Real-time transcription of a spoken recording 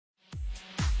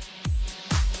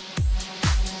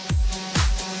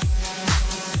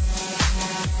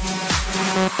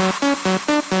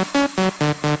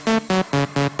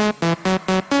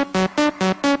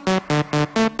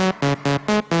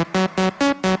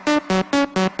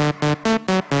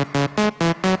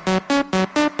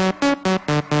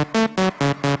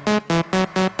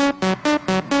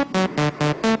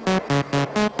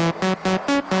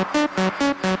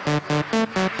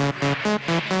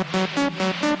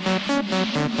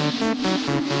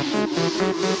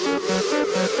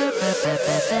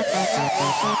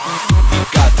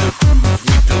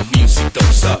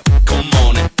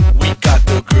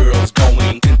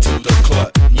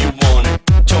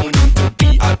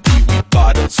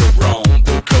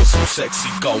sexy,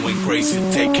 going crazy,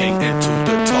 taking it to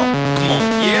the top. Come on,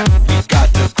 yeah. We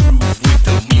got the groove with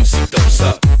the music, don't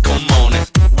suck. Come on, it.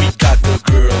 We got the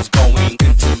girls going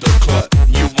into the club.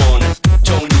 You want it?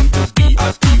 Joining the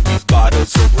VIP with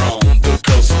bottles of rum. The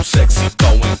girls so sexy,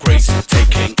 going crazy,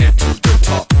 taking it to the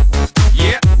top.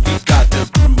 Yeah, we got the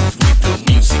groove with the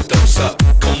music, don't suck.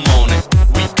 Come on, it.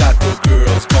 We got the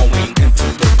girls going into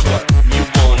the club. You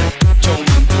want it?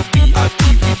 Joining the VIP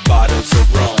with bottles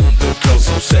of rum. The girls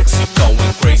so sexy,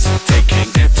 going crazy, taking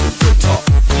it to the top.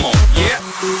 Come on, yeah.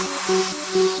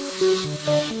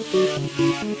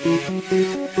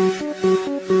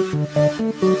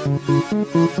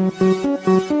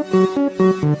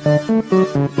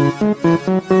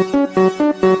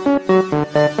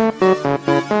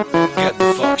 Get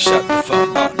the fuck, shut the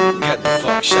fuck up. Get the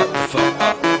fuck, shut the fuck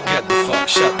up. Get the fuck,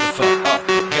 shut the fuck up.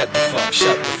 Get the fuck,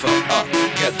 shut the fuck up.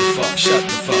 Get the fuck, shut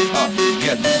the fuck up.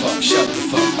 Get the fuck, shut the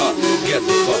fuck up. Get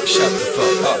the fuck, shut the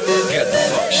fuck up. Get the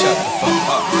fuck, shut the fuck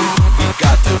up. We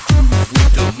got the groove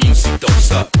with the music, don't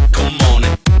suck. Come on,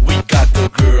 it. We got the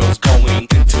girls going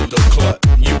into the club.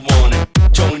 You want it?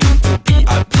 Joining the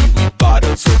VIP with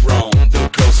bottles of rum. The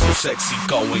girls so sexy,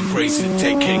 going crazy,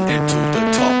 taking it to the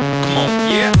top. Come on,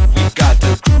 yeah. We got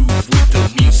the groove with the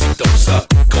music, don't suck.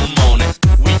 Come on, it.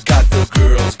 We got the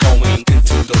girls going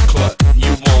into the club.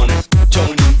 You want it?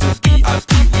 Joining the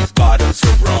VIP with bottles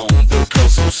of rum. The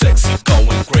girls so sexy,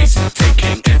 going crazy,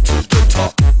 taking it to the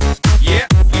top. Yeah,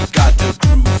 we got the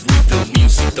groove with the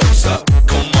music, don't suck.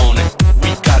 Come on, it. We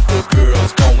got the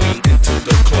girls going into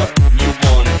the club. You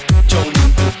want it?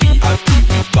 Joining the VIP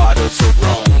with bottles of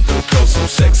rum. The girls so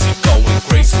sexy, going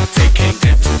crazy, taking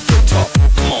it to the top.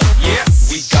 Come on, yeah.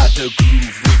 We got the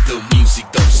groove with the music,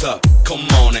 don't suck. Come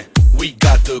on, it. We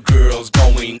got the girls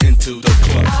going into the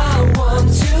club. I want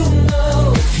to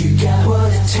know if you got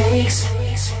what it takes.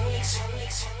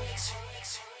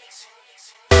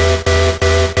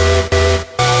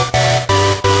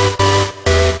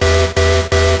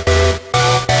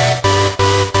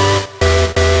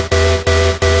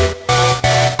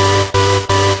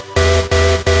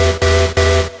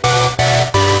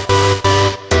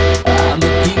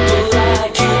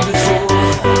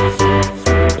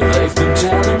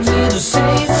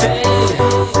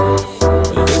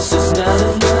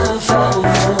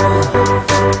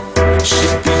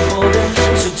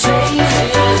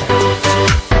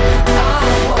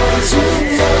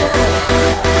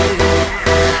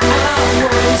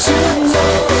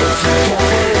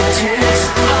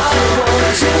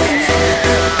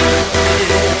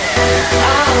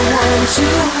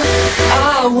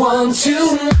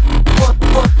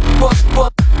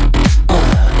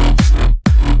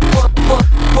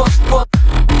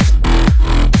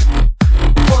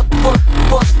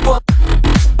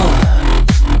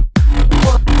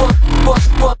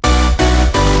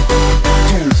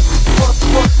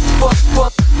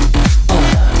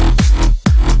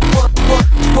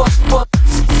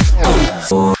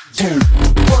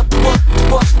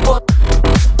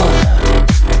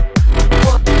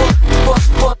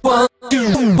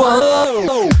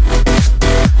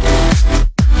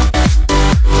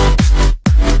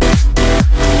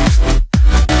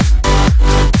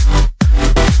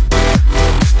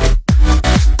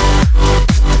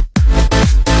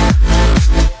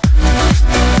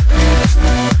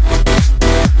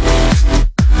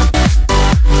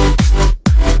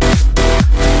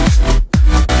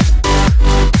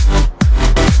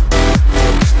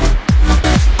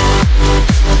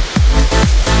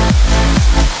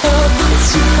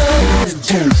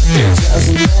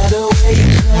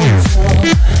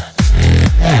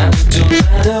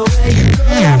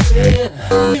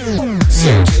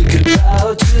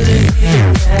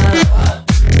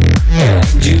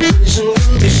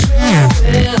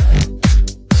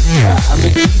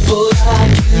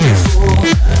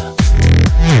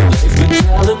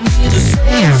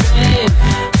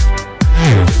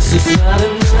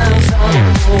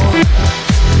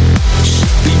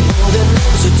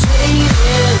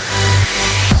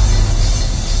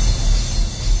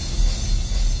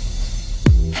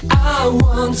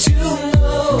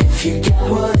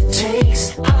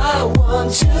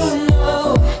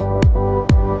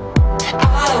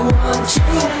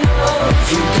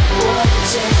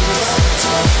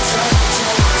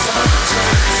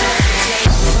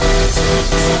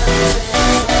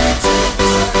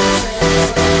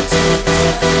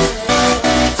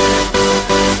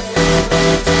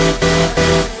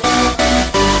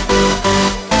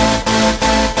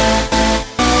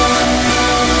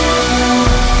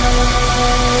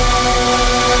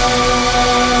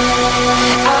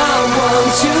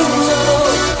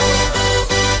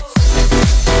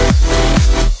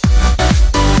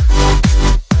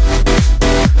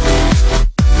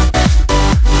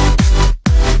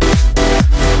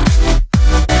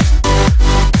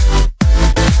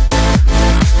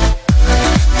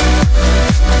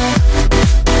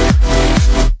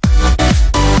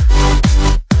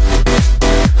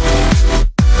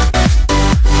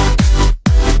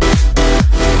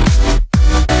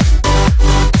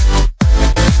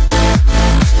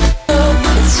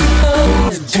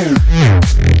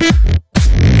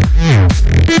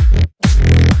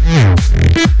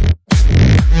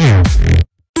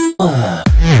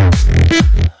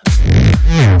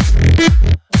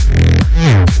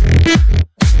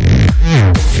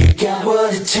 If you got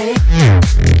what it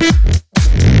takes.